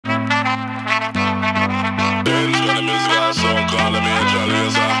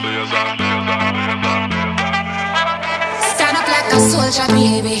culture,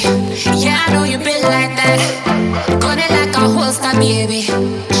 baby. Yeah, I know you been like that. Gun it like a holster, baby.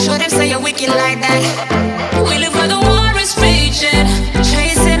 Show them say you're wicked like that. We live where the war is raging,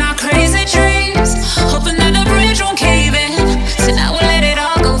 chasing our crazy dreams, hoping that the bridge won't cave in. So now we'll let it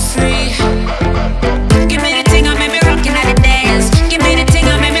all go free. Give me the thing, I made me rockin' at the dance. Give me the thing,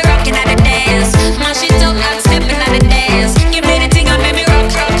 I made me rockin' at the dance. My shit up, I'm stepping at the dance. Give me the thing, I made me rock,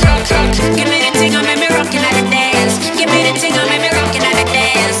 rock, rock, rock. Give me the thing, I made me rockin' at the dance. Give me the thing, I made me rockin' at the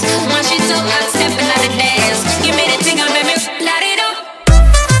dance. My shit up, I'm stepping at the dance. Give me the thing, I made me light it up.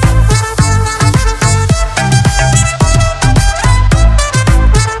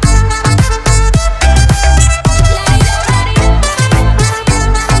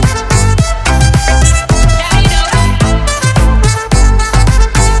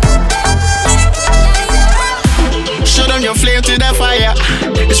 To the fire,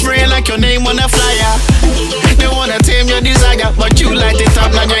 it's spraying like your name on a flyer. They wanna tame your desire, but you light it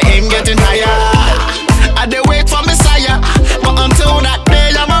up, now your aim getting higher. I dey wait for Messiah, but until that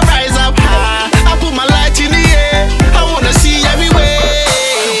day I'ma rise up high. I put my light in the air, I wanna see everywhere.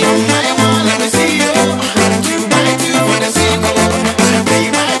 I wanna let me see you, 2 by 2 for the sequel,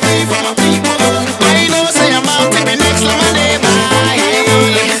 3 by 3 for my people. I know say I'm out to be next to my neighbor. I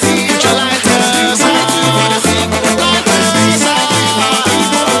wanna let me see you, your lighters, 2 by 2 for the sequel.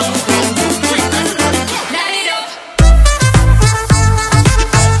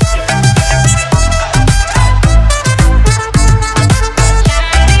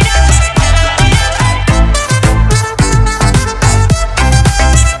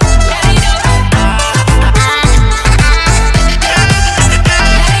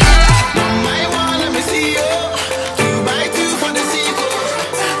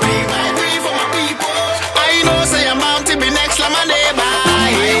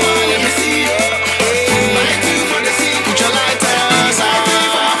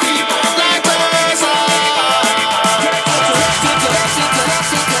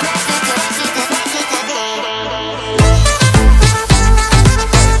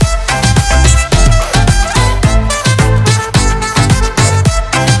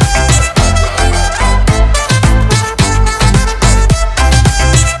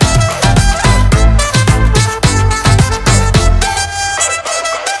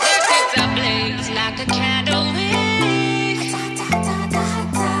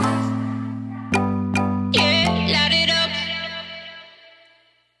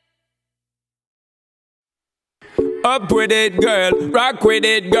 Up with it, girl. Rock with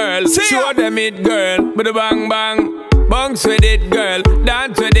it, girl. Show them it, girl. With a bang bang. Bounce with it, girl.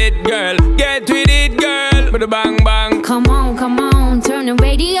 Dance with it, girl. Get with it, girl. With a bang bang. Come on, turn the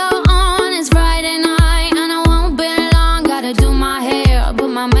radio on. It's Friday night and I won't be long. Gotta do my hair, put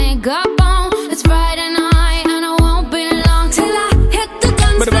my makeup on. It's Friday night and I won't be long till I hit the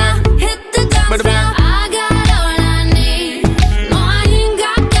guns now. Hit the guns now. I got all I need. No, I ain't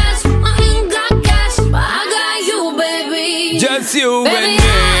got cash, but I got you, baby. Just you Baby, and me.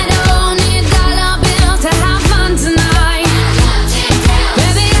 I don't need dollar bills to have fun tonight.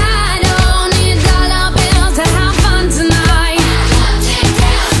 Baby, I don't need dollar bills to have fun tonight.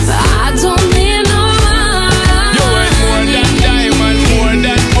 I don't need no money. You ain't more than diamond, more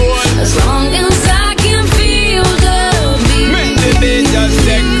than gold. As long as I can feel the beat. Make the beat just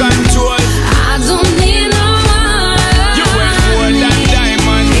take control. I don't need no money. You ain't more than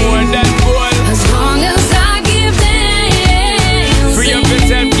diamond, more than gold. As long as I give them. Free up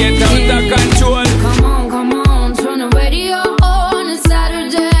yourself, get out of control. Come on, turn the radio on. It's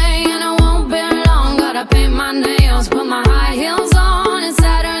Saturday and I won't be long. Gotta paint my nails, put my high heels on. It's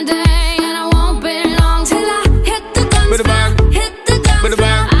Saturday and I won't be long till I hit the guns now. Hit the guns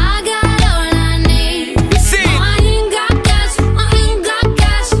now. I got all I need. See? No, I ain't got cash,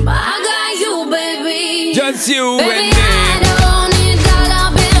 but I got you, baby. Just you Baby, and me. I don't need dollar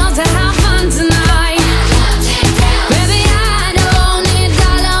bills to have fun tonight. Baby, I don't need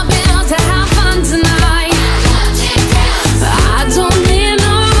dollar bills to have fun tonight. I don't need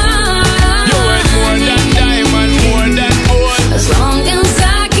no You ain't more money. than diamond, more than gold. As long as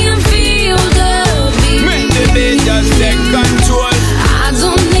I can feel the beat. Make the beat just take control. I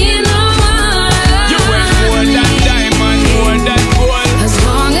don't need no You ain't more money. than diamond, more than gold. As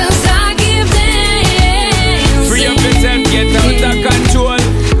long as I give them. Free up yourself, get out of control.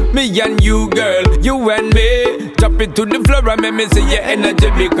 Me and you, girl, you and me. Drop it to the floor and make me see your energy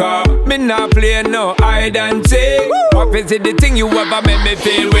because me not play no hide and seek. What is it the thing you ever make me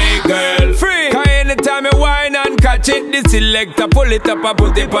feel weak, girl? Free. Cause anytime you whine and catch it, the selector pull it up and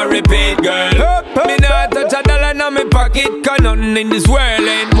put it for repeat, girl. Me not touch a dollar in my pocket, cause nothing in this world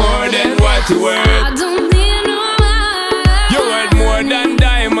ain't more than what you worth. I don't need no money. You worth more more than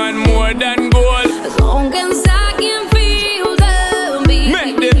diamond, more than gold. As long as I can feel the beat.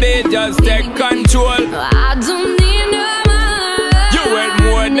 Make the beat just take control. I don't need no more. You worth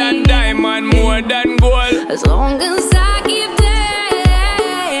more than diamond, more than gold. As long as I keep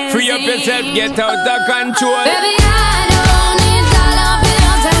dancing. Free up yourself, get out of control. Baby, I don't need dollar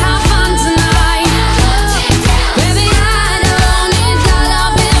bills to have fun tonight. Baby, I don't need dollar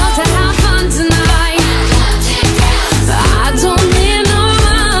bills to have fun tonight. I don't need no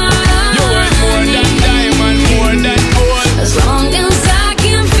more. You worth more than diamond, more than gold. As long as I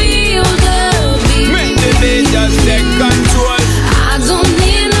can feel the beat. Make the beat just take control. I don't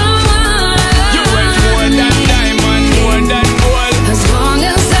need no more. You worth more than diamond, more than gold. As long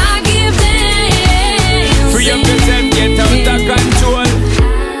as I keep dancing. Free up yourself, get out of control.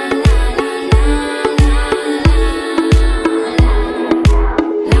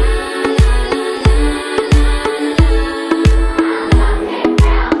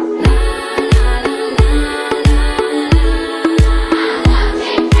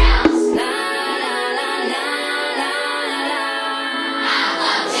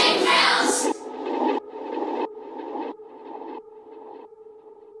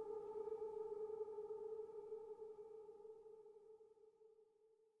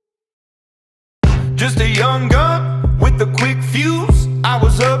 Just a young gun with a quick fuse. I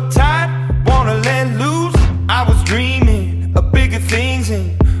was uptight, wanna let loose. I was dreaming of bigger things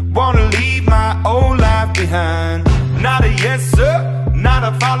and wanna leave my old life behind. Not a yes sir, not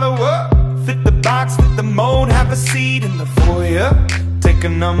a follower. Fit the box, fit the mold, have a seat in the foyer. Take a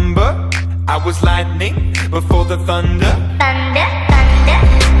number, I was lightning before the thunder. Thunder, thunder,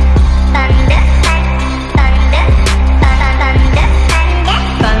 thunder, thunder,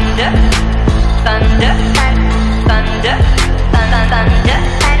 thunder, thunder, thunder, thunder, thunder, thunder,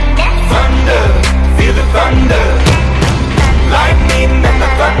 Thunder, feel the thunder. Lightning and the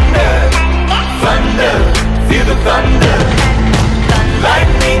thunder. Thunder, feel the thunder.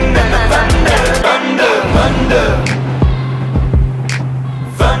 Lightning and the thunder. Thunder, thunder,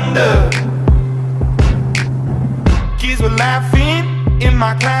 thunder. Kids were laughing in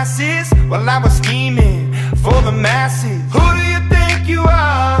my classes while I was scheming for the masses. Who do you think you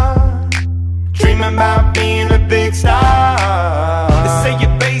are? Dreaming about being a big star. They say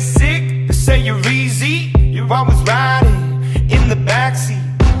you're basic, they say you're easy. You're always riding in the backseat.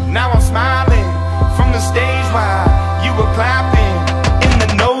 Now I'm smiling from the stage while you were clapping in the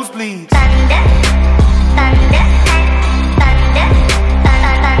nosebleeds. thunder, thunder, thunder,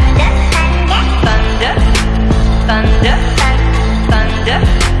 thunder, Thunder, thunder,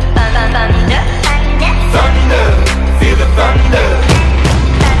 thunder, thunder, thunder, feel the thunder.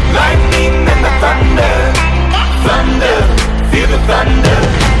 Lightning and the thunder. Thunder, feel the thunder.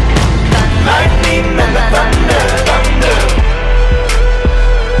 Lightning and the thunder. Thunder.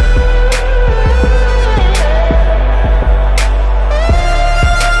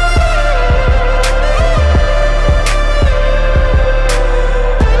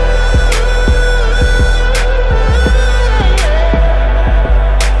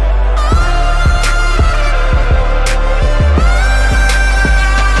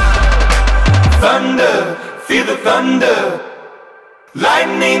 Thunder, feel the thunder.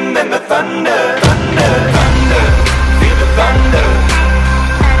 Lightning and the thunder. Thunder, thunder, feel the thunder.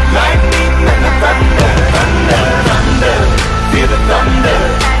 Lightning and the thunder. Thunder, thunder, feel the thunder.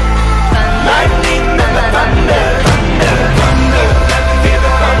 Lightning and the thunder. Thunder, thunder, feel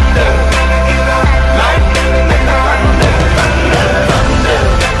the thunder. Lightning and the thunder. Thunder, thunder,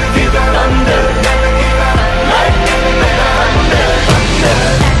 feel the thunder. Lightning and the thunder. Thunder.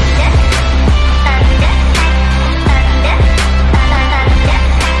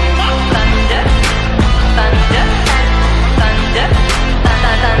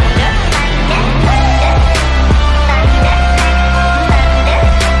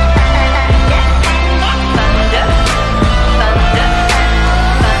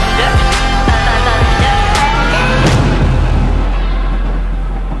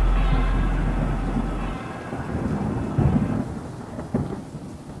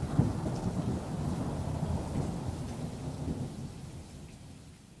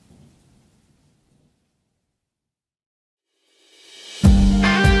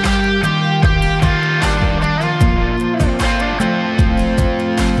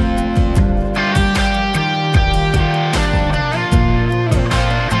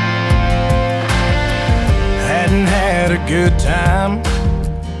 Good time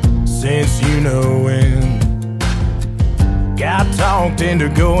since you know when. Got talked into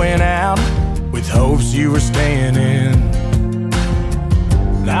going out with hopes you were staying in.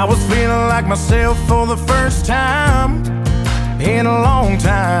 I was feeling like myself for the first time in a long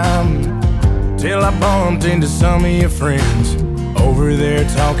time, till I bumped into some of your friends over there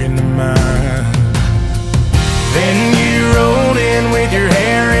talking to mine. Then you rolled in with your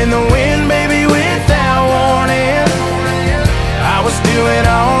hair in the wind, baby, without warning. I was doing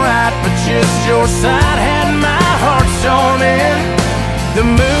alright, but just your side had my heart storming. The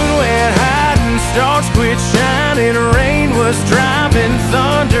moon went hiding, stars quit shining, rain was driving,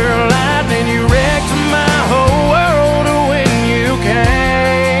 thunder, lightning. You wrecked my whole world when you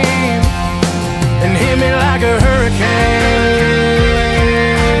came and hit me like a hurricane.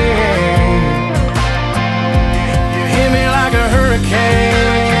 You hit me like a hurricane.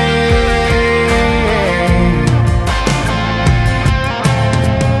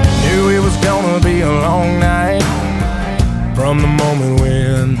 Knew it was gonna be a long night from the moment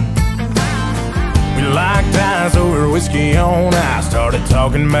when we locked eyes over whiskey on ice, started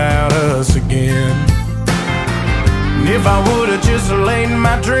talking about us again. And if I would've just laid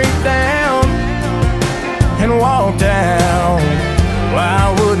my drink down and walked out, well,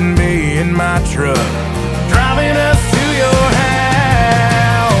 I wouldn't be in my truck driving us to your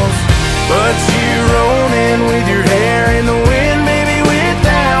house. But you rolled in with your hair in the wind, baby,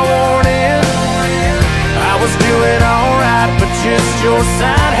 without warning. I was doing alright, but just your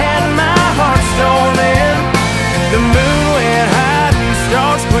side had my heart storming. The moon went hiding,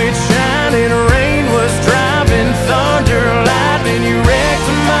 stars quit shining, rain was driving, thunder, lightning. You wrecked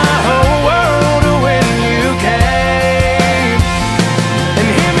my whole world when you came and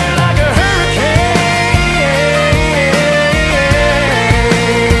hit me like a hurricane.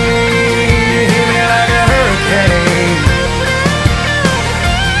 You hit me like a hurricane.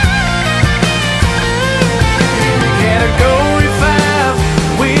 Category 5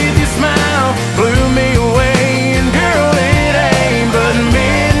 with your smile blew me away, and girl, it ain't but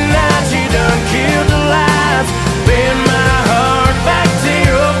midnight. You done killed the lights, bend my heart back to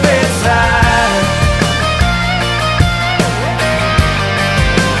your bedside.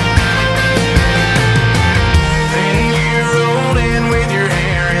 Then you rolled in with your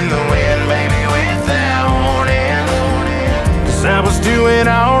hair in the wind, baby, without warning. 'Cause I was doing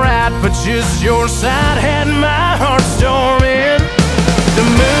alright, but just your side had my heart storming. The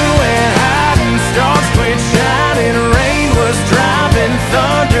moon went hiding, stars quit shining, rain was driving,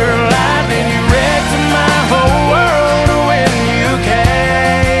 thunder, lightning. You wrecked my whole world when you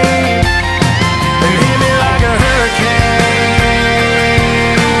came and hit me like a hurricane.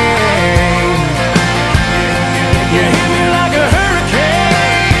 You hit me like a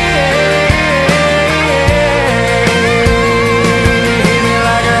hurricane. You hit me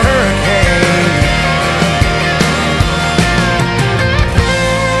like a hurricane.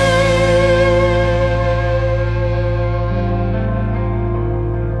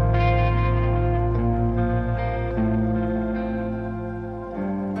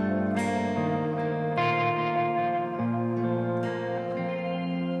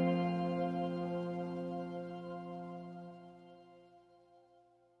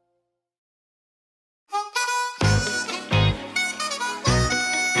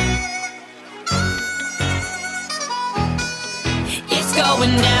 It's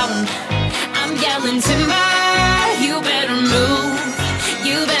going down. I'm yelling timber. You better move.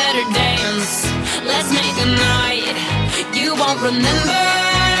 You better dance. Let's make a night you won't remember.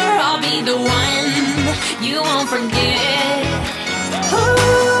 I'll be the one you won't forget. Ooh,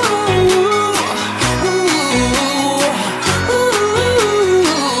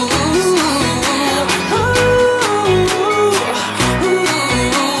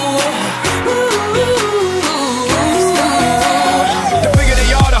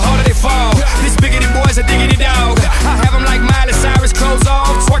 diggity dog. I have them like Miley Cyrus, clothes off,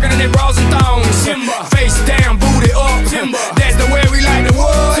 twerking in their bras and thongs. Timber. Face down, booty up. Timber. That's the way we like the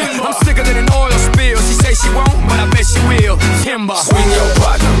wood. Timber. I'm sicker than an oil spill. She say she won't, but I bet she will. Timber. Swing your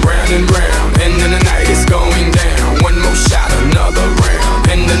partner round and round, and then the night is going down. One more shot, another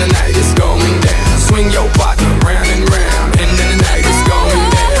round, and then the night is going down. Swing your partner round and round, and then the night is going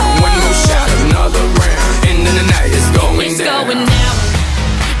down. One more shot, another round, and then the night is going down. It's going down.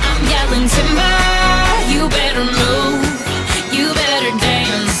 I'm yelling timber. You better move, you better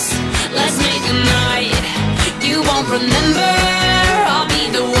dance. Let's make a night you won't remember. I'll be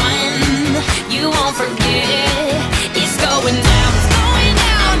the one you won't forget. It's going down, it's going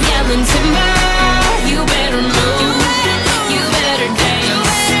down. I'm yelling timber. You better move, you better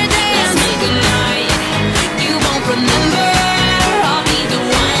dance. Let's make a night you won't remember. I'll be the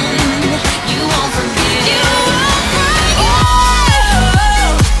one you won't forget. You won't forget.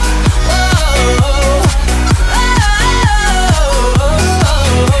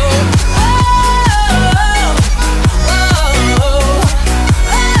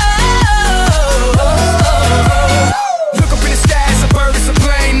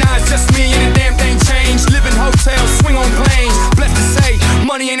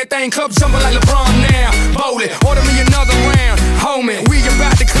 champagne cup jumping like LeBron now. Bowl it, order me another round. Homie, we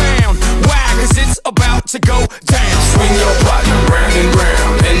about to clown. Why? Cause it's about to go down. Swing your partner round and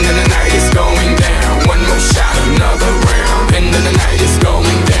round. End of the night is going down. One more shot, another round. End of the night is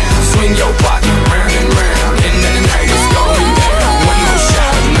going down. Swing your partner round and round. End of the night is going down. One more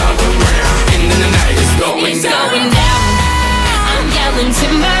shot, another round. End of the night is going down. It's going down. I'm yelling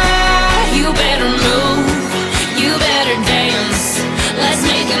timber. You better move. You better dance. Let's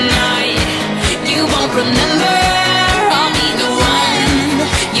make a night you won't remember. I'll be the one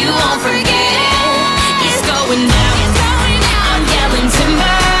you won't forget. It's going down. I'm yelling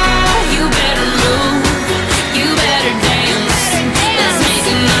timber. You better move. You better dance. Let's make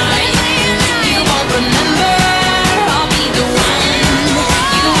a night you won't remember. I'll be the one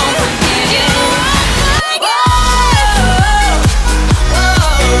you won't forget.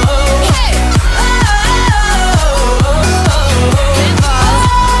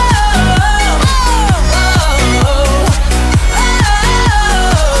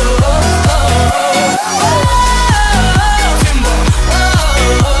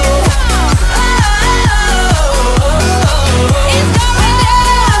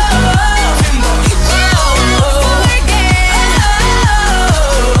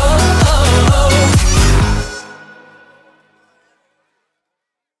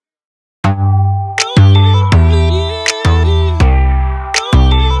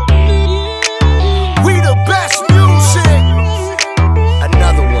 We the best music.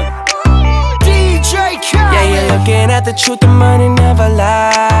 Another one. DJ Khaled. Yeah, you're looking at the truth, the money never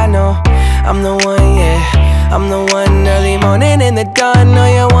lie, no. I'm the one, yeah. I'm the one early morning in the dawn. Know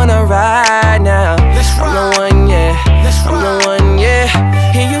you wanna ride now. I'm the one, yeah. I'm the one, yeah.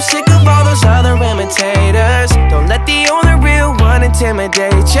 Hear you sick of all those other imitators. Don't let the only real one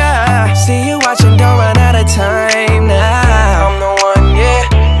intimidate ya. See you watching, don't run out of time now. I'm the one,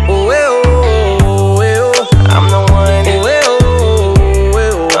 yeah. Ooh, ooh, ooh. I'm the one, ooh, ooh,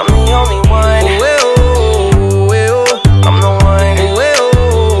 ooh. I'm the only one, ooh, ooh, ooh. I'm the one, ooh,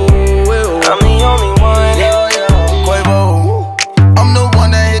 ooh, ooh. I'm the only one. Quavo, I'm the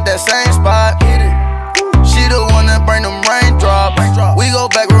one that hit that same spot. She the one that bring them raindrops. We go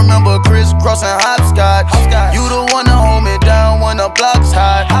back, remember crisscross and hopscotch. You the one that hold me down when the block's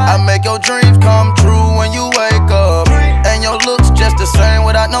hot. I make your dreams come true when you wake up. And your looks just the same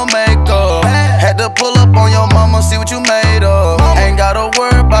without no makeup. Had to pull up on your mama, see what you made of. Ain't gotta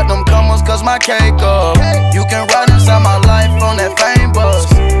worry about them comers, cause my cake up. You can ride inside my life on that fame bus.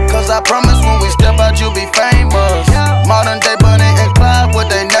 Cause I promise when we step out, you'll be famous. Modern day Bunny and Clyde, what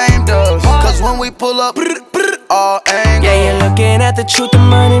they named us. Cause when we pull up, all angles. Yeah, you're looking at the truth, the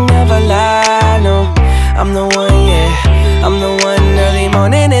money never lie, no. I'm the one, yeah. I'm the one early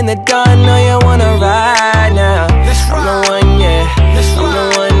morning in the dawn. Know you wanna ride now. I'm the one, yeah. I'm the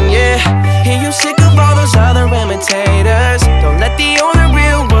one, yeah. Hear you sick of all those other imitators. Don't let the only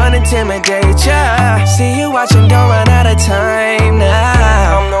real one intimidate ya. See you watching, don't run out of time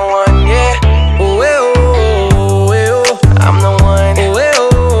now. I'm the one, yeah. Ooh, ooh, ooh. I'm the one, ooh,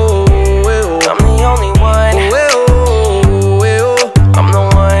 ooh, ooh. I'm the only one, ooh, ooh, ooh. I'm the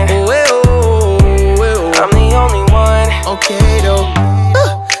one, ooh, ooh, ooh. I'm the only one. Okay though.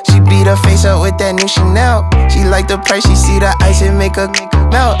 She beat her face up with that new Chanel. She like the price, she see the ice and make her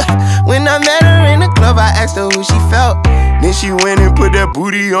melt. When I met her in the club, I asked her who she felt. Then she went and put that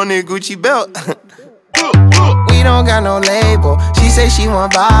booty on that Gucci belt. We don't got no label. She say she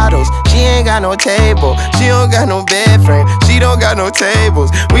want bottles. She ain't got no table. She don't got no bed frame. She don't got no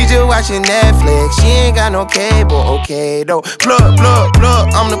tables. We just watching Netflix. She ain't got no cable. Okay though. Plug, plug, plug.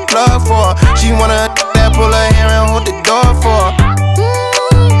 I'm the plug for her. She wanna that pull her hair and hold the door for her.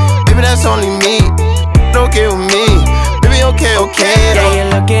 Baby, that's only me. Okay with me. Baby, okay, okay though. Yeah,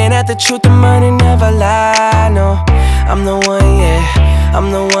 you're looking at the truth, the money never lie, no. I'm the one, yeah. I'm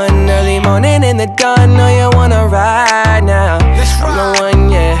the one early morning in the dawn. Know you wanna ride now. I'm the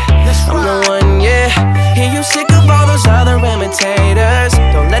one, yeah. I'm the one, yeah. Hear you sick of all those other imitators.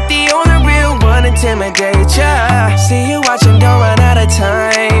 Don't let the only real one intimidate ya. See you watching, don't run out of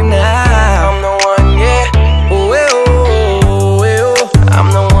time now. I'm the one, yeah. Ooh, ooh, ooh. I'm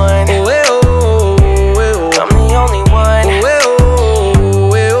the one, ooh, ooh, ooh. I'm the only one, ooh,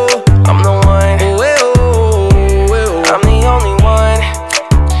 ooh, ooh. I'm the one, ooh, ooh, ooh. I'm the only one.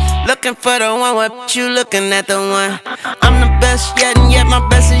 Looking for the one, what you looking at the one? I'm the best yet, and yet my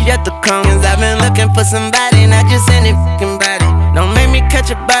best is yet to come. Cause I've been looking for somebody, not just any fucking body. Don't make me catch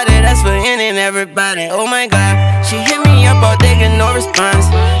a body, that's for any and everybody. Oh my God, she hit me up all day, get no response.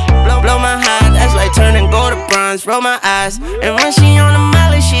 Blow my heart, that's like turning gold to bronze. Roll my eyes, and when she on the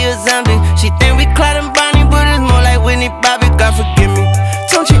molly, she a zombie. She think we Clyde and Bonnie, but it's more like Whitney Bobby. God forgive me.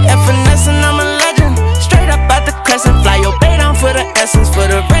 Don't you ever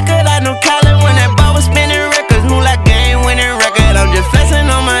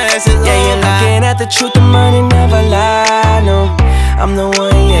truth, the money never lie, no. I'm the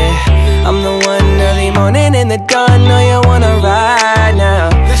one, yeah, I'm the one. Early morning in the dawn, know you wanna ride now.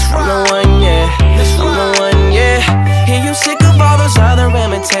 I'm the one, yeah, I'm the one, yeah. Hear you sick of all those other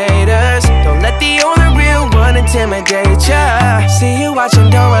imitators. Don't let the only real one intimidate ya. See you watching,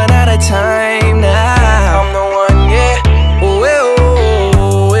 don't run out of time now. I'm the one, yeah. Ooh, ooh,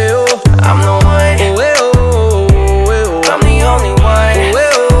 ooh, ooh. I'm the one. Ooh, ooh, ooh. I'm the only one.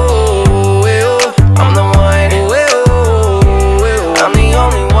 Ooh, ooh, ooh. I'm the one. Ooh, ooh, ooh. I'm the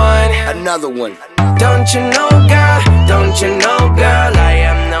only one. Another one. Don't you know, girl? Don't you know, girl? I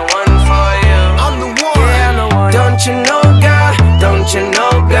am the one for you. I'm the one. Yeah, I'm the one. Don't you know, girl? Don't you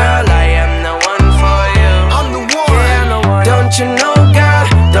know, girl? I am the one for you. I'm the one. Yeah, I'm the one. Don't you know, girl?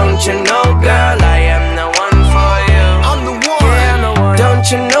 Don't you know, girl? I am the one for you. I'm the one. Yeah, I'm the one. Don't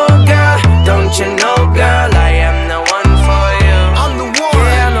you know, girl? Don't you know, girl? I am the one for you. I'm the one.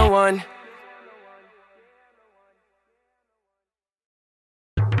 Yeah, I'm the one.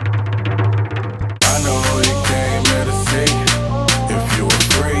 I know you came here to see. If you a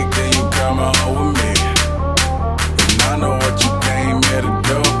freak, then you come on with me. And I know what you came here to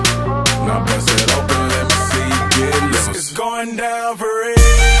do. Now bust it open, let me see you get loose. It's going down for real.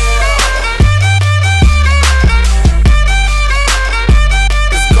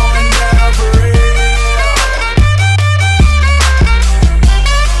 It's going down for real.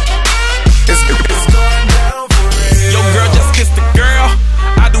 It's going down for real. Yo, girl, just kiss the girl.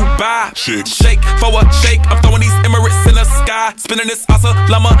 I do buy. Shake for a shake. I'm throwing these Emirates in the sky. Spinning this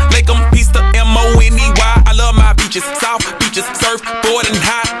Assalamu alaikum. Peace to M-O-N-E-Y. I love my beaches. South beaches. Surfboard and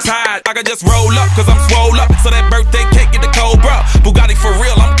high tide. I can just roll up cause I'm swole up. So that birthday cake get the Cobra. Bugatti for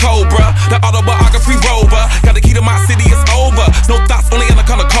real, I'm Cobra. The autobiography rover. Got the key to my city, it's over. No thoughts, only in the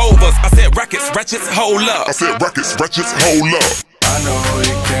color covers. I said rackets, ratchets, hold up. I said rackets, ratchets, hold up. I know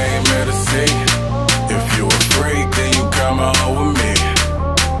you came here to see. If you a freak, then you come on with me.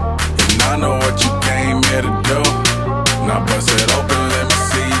 And I know what you came here to do. Now bust it open, let me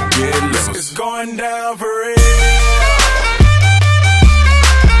see you get loose. It's going down for real.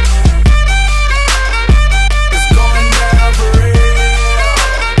 It's going down for real.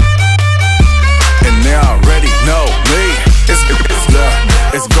 And they already know me.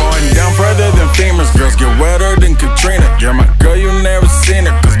 It's going down further than famous. Girls get wetter than Katrina. You're my girl, you never seen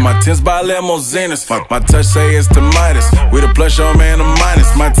her. Cause my tints by limousines. My touch say it's the Midas. We the plus, your man, the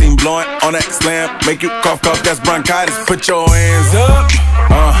minus. My team blowing on that slam. Make you cough, cough, that's bronchitis. Put your hands up.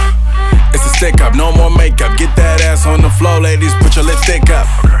 It's a stick up, no more makeup. Get that ass on the floor, ladies, put your lipstick up.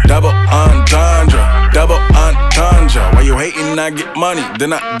 Double entendre, double entendre. While you hating, I get money,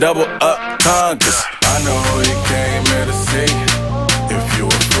 then I double up conquers. I know you came here to see. If you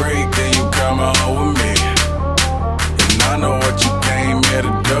a freak, then you come on with me. And I know what you came here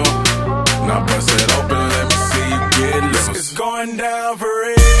to do. Now bust it open, let me see you get loose. It's going down for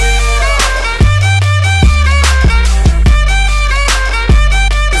real.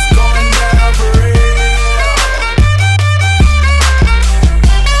 Going down for real.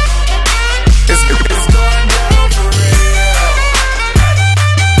 It's going down for real.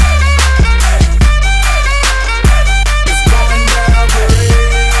 It's going down for real.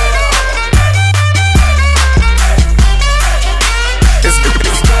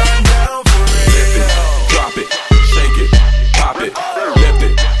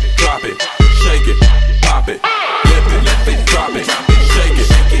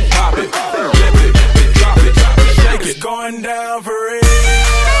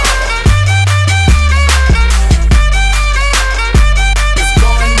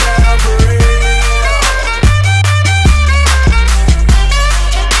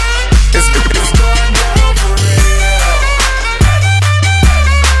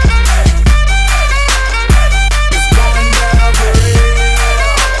 It's going down for real.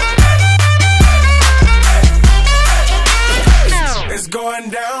 It's going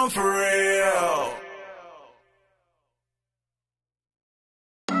down for real.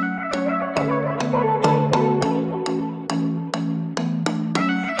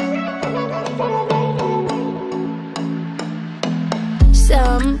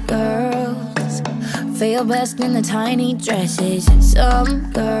 Some girls feel best in the tiny dresses.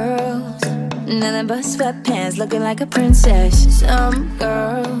 Some girls, nothing but sweatpants, looking like a princess. Some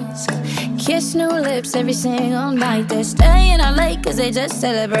girls kiss new lips every single night. They're staying out late cause they just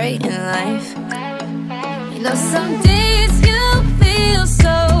celebrating life. You know some days you feel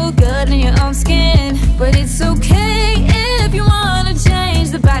so good in your own skin, but it's okay if you wanna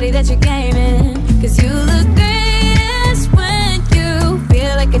change the body that you're gaming. Cause you look greatest when you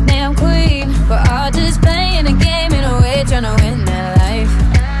feel like a damn queen. We're all just playing a game in a way, trying to win that life.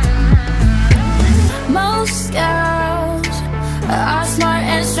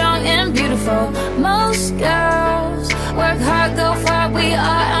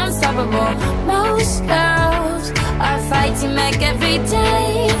 every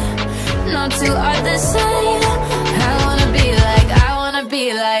day. No two are the same. I wanna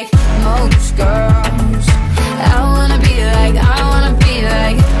be like most girls. I wanna be like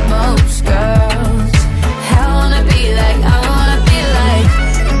most girls. I wanna be like I wanna be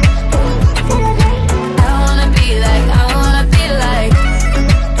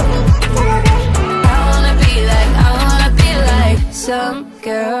like some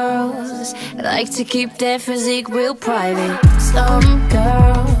girls like to keep their physique real private. Some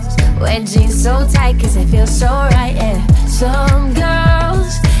girls wear jeans so tight cause they feel so right, yeah. Some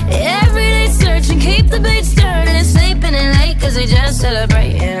girls everyday searching, keep the beat stirred and sleeping in late cause they just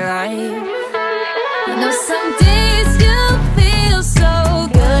celebrating life. You know some days you feel so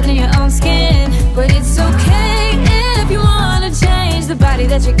good in your own skin, but it's okay if you wanna change the body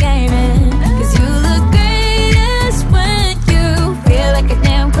that you're gaming. Cause you look greatest when you feel like a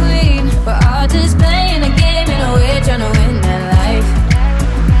damn queen. We're all just playing a game and we're trying to win that life.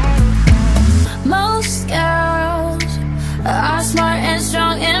 Most girls are smart and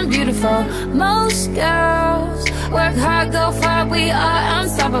strong and beautiful. Most girls work hard, go far, we are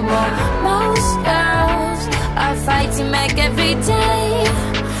unstoppable. Most girls are fighting back every day.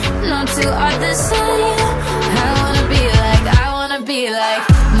 No two are the same. I wanna be like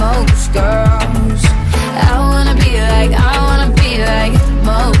most girls. I wanna be like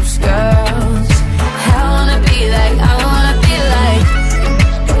most girls. I wanna be like I wanna be like most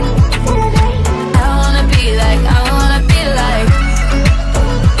girls.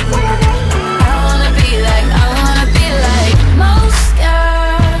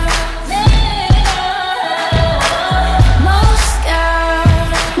 Most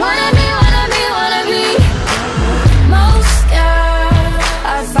girls wanna be most girls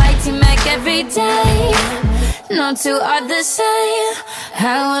are fighting back every day. No two are the same. I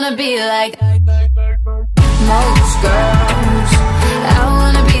wanna be like most girls. I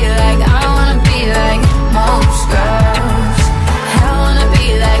wanna be like most girls. I wanna be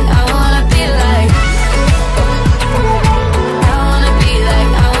like I wanna be like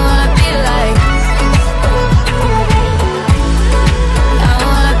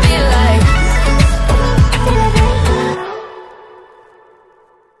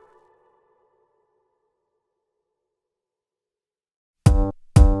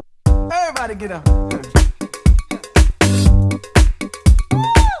Everybody get up.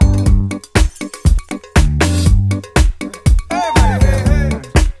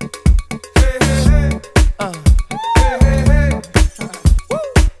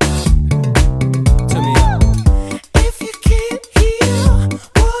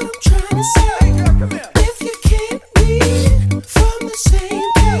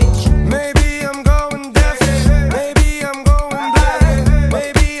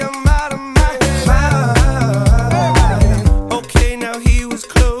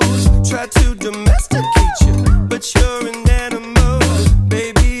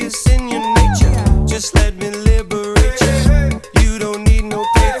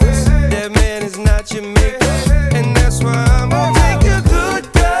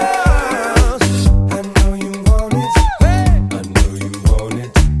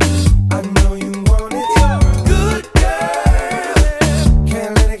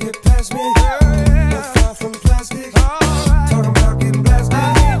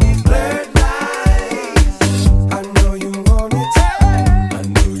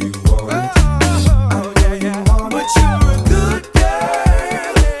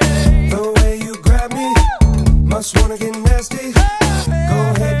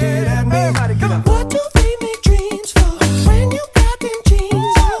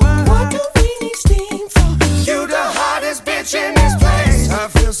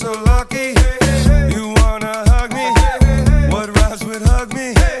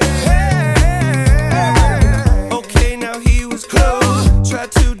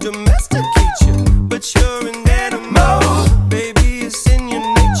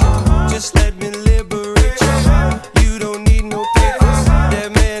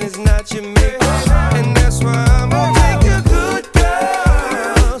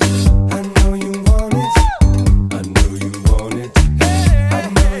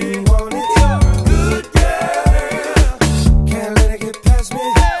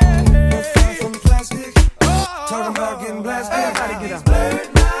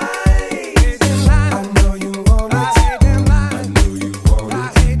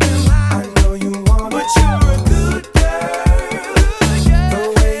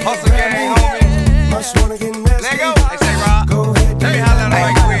 Hustle gang, homie.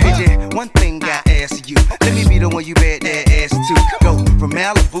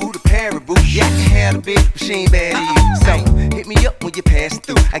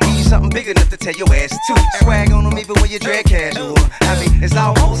 I give you something big enough to tell your ass to. Swag on them even when you drag casual. I mean, it's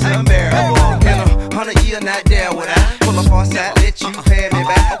almost unbearable. In 100 years, not there would I pull up on side, let you pay me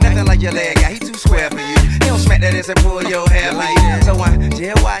back. Nothing like your leg guy, he too square for you. He don't smack that ass and pull your hair like that. So I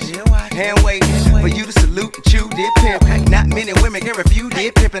jail watch, hand wait for you to salute and chew, did pimp. Not many women can refuse,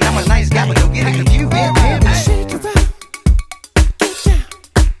 did pimp. And I'm a nice guy, but don't get it confused, did pimp. Shake it up, get down,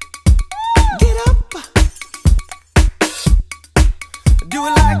 get up. Do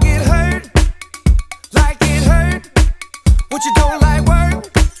it like it hurt, like it hurt. What you don't like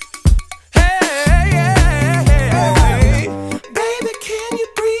work? Hey, baby, can you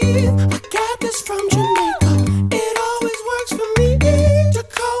breathe? I got this from Jamaica. It always works for me.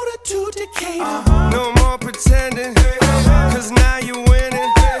 Dakota to Decatur. No more pretending, 'cause now you're winning.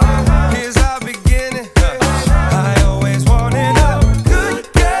 Here's our beginning. I always wanted a good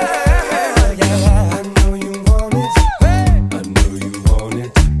girl. Yeah, I know you want it. I know you want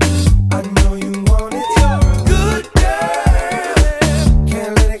it. I know you want it. Good girl.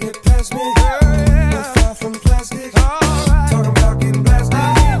 Can't let it get past me. We're far from plastic. Talking about getting blasted.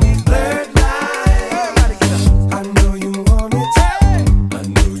 Blurred lines. I know you want it. I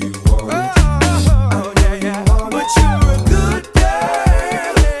know you want it. Oh yeah, yeah. But you're a good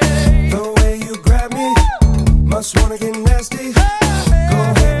girl. The way you grab me, must wanna get nasty. Go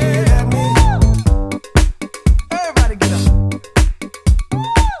ahead, get at me. Everybody get up.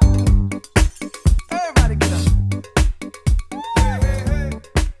 Everybody get up.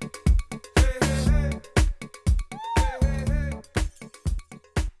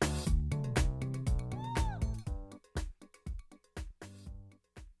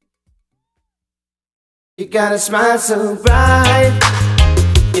 You got a smile so bright.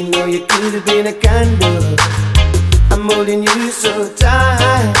 You know you could have been a candle. I'm holding you so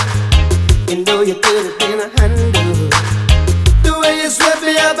tight. You know you could have been a handle. The way you swept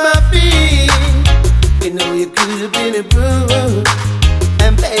me off my feet. You know you could have been a broom.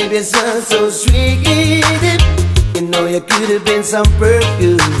 And baby, it sounds so sweet. You know you could have been some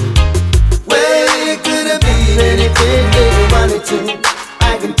perfume. Well, you could have been anything that you wanted to.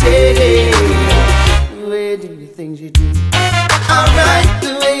 I can take it. The way you do the things you do. Alright,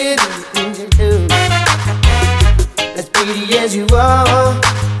 the way you do the things you do. As pretty as you are,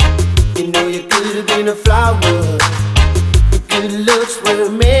 you know you could have been a flower. Your good looks were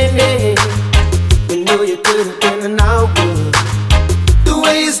many. You know you could have been an hour. The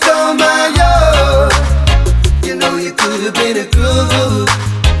way you stole my heart, you know you could have been a groove.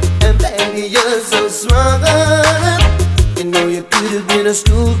 And baby, you're so smart. You know you could have been a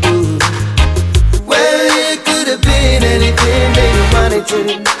school girl. Well, you could have been anything that you wanted to.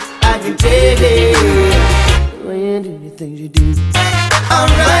 I can take it. The way you do the things you do.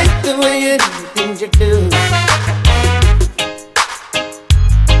 Alright, the way you do the things you do.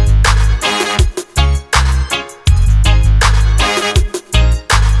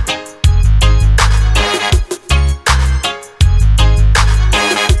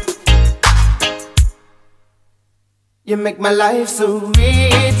 You make my life so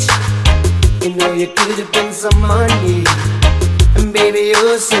rich. You know you could have been some money. And baby,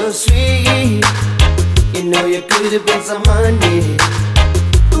 you're so sweet. You know you could have been some money.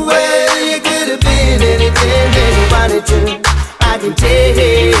 Well, you could have been anything that you wanted to. I can take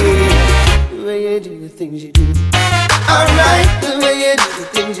it. The way you do the things you do. Alright, the way you do the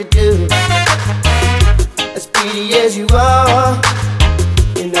things you do. As pretty as you are,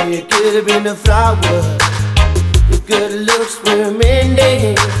 you know you could have been a flower. Your good looks were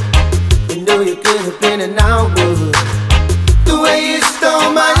mending. You know you could have been an hour. The way you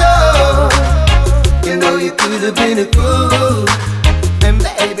stole my love, you know you could have been a fool. And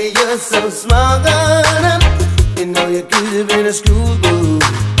baby, you're so smart. You know you could have been a schoolgirl.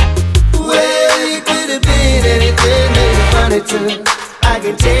 Well, you could have been anything that you wanted to. I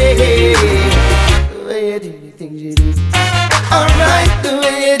can take it. The way you do the things you do. Alright, the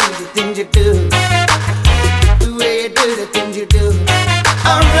way you do the things you do. The way you do the things you do.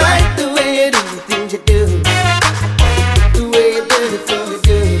 Alright, the way you do the things you do. The way you do the things you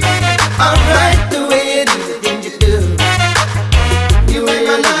do. Alright, the way you do the things you do. You make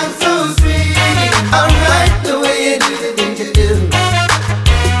my life so sweet. Alright, the way you do the things you do.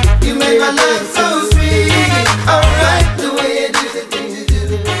 You make my life so sweet. Alright, the way you do the things you do.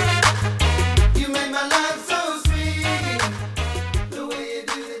 You make my life so sweet. The way you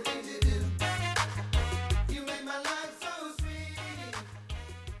do the things you do. You make my life so sweet.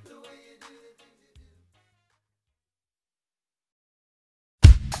 The way you do the things you do.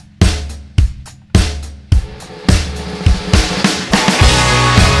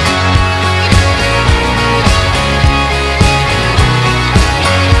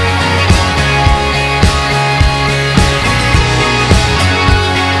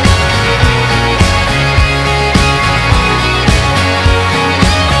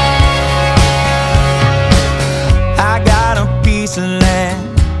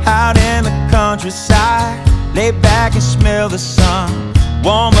 countryside, lay back and smell the sun,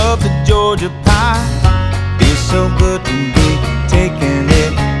 warm up the Georgia pine. Feels so good to be taking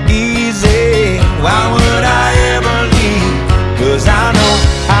it easy. Why would I ever leave? 'Cause I know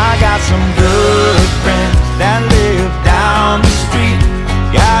I got some good friends that live down the street.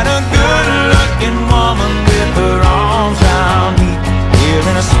 Got a good looking woman with her arms around me. Here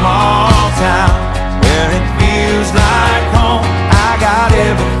in a small town where it feels like home, I got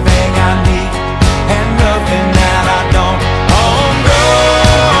everything I need and nothing that I don't. Home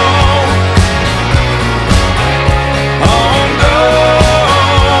grown, home grown.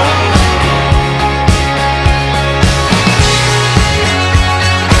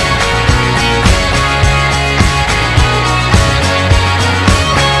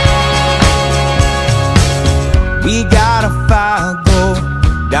 We got a fire go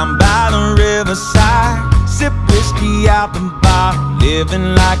down by the riverside, sip whiskey out the bar, living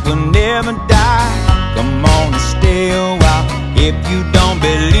like we'll never die. Come on and stay a while if you don't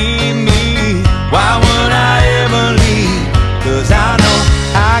believe me. Why would I ever leave? 'Cause I know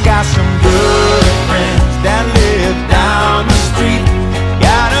I got some good friends that live down the street.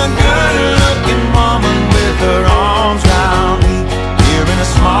 Got a good looking woman with her arms round me. Here in a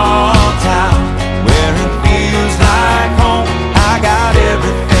small town where it feels like home, I got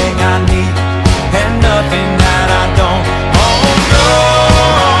everything I need and nothing that I don't. Home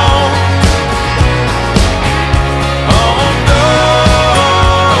grown, home grown,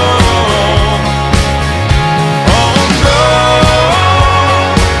 home grown,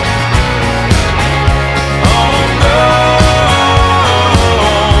 home grown.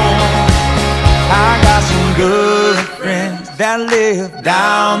 I got some good friends that live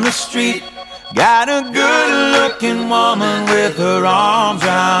down the street. Got a good looking woman with her arms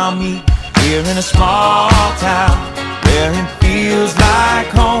around me. Here in a small town where it feels like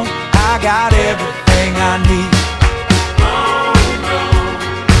home, I got everything I need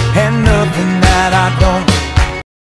and nothing that I don't.